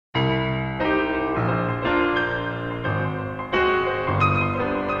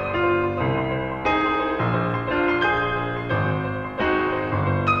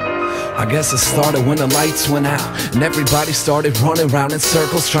I guess it started when the lights went out and everybody started running around in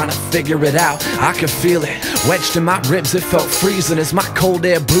circles trying to figure it out. I could feel it wedged in my ribs, it felt freezing as my cold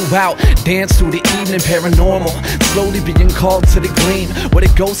air blew out. Danced through the evening paranormal, slowly being called to the gleam, where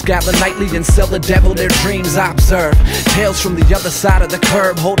the ghosts gather nightly and sell the devil their dreams. I observe tales from the other side of the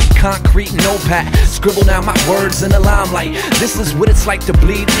curb, holding concrete notepad, scribble down my words in the limelight. This is what it's like to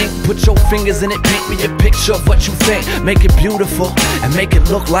bleed ink, put your fingers in it, paint me a picture of what you think. Make it beautiful and make it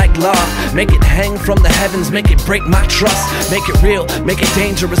look like love. Make it hang from the heavens, make it break my trust. Make it real, make it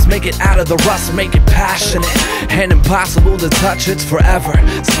dangerous, make it out of the rust. Make it passionate and impossible to touch, it's forever.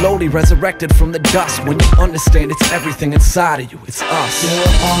 Slowly resurrected from the dust. When you understand it's everything inside of you, it's us. You're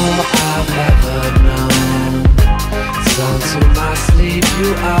all I've ever known, so to my sleep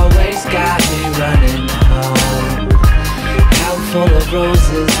you always got me running home. Out full of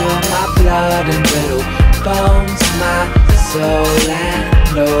roses, you're my blood and brittle bones, my soul and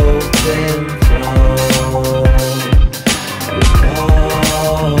open throne.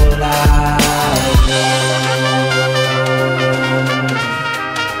 All I know.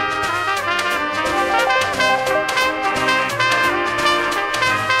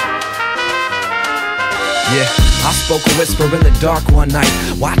 Yeah, I spoke a whisper in the dark one night.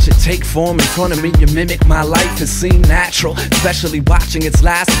 Watch it take form in front of me, you mimic my life. It seemed natural, especially watching its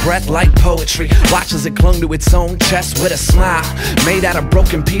last breath like poetry. Watch as it clung to its own chest with a smile. Made out of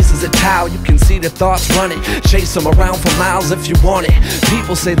broken pieces of towel, you can see the thoughts running. Chase them around for miles if you want it.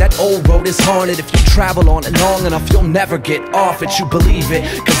 People say that old road is haunted. If you travel on it long enough, you'll never get off it. You believe it,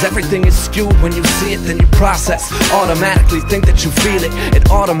 cause everything is skewed when you see it. Then you process, automatically think that you feel it. It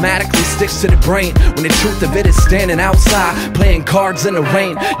automatically sticks to the brain when the truth of it is standing outside playing cards in the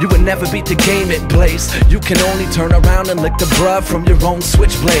rain. You would never beat the game it plays. You can only turn around and lick the blood from your own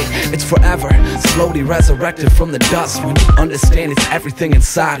switchblade. It's forever, slowly resurrected from the dust. When you understand it's everything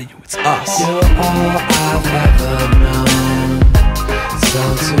inside of you, it's us. You're all I've ever known, so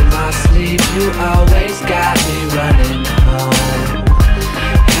to my sleep you always got me running home.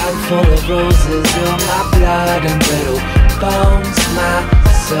 Out full of roses, you're my blood and brittle bones, my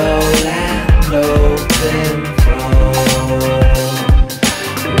soul and open throne.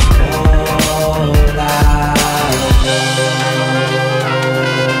 All I know.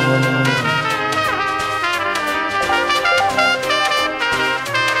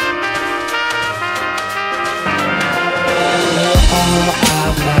 You're all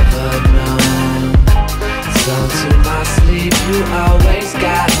I've ever known, so to my sleep you always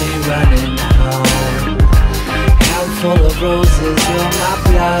got me running home. Out full of roses, you're my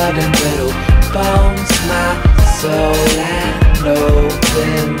blood and brittle bones, my soul and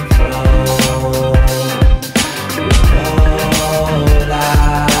open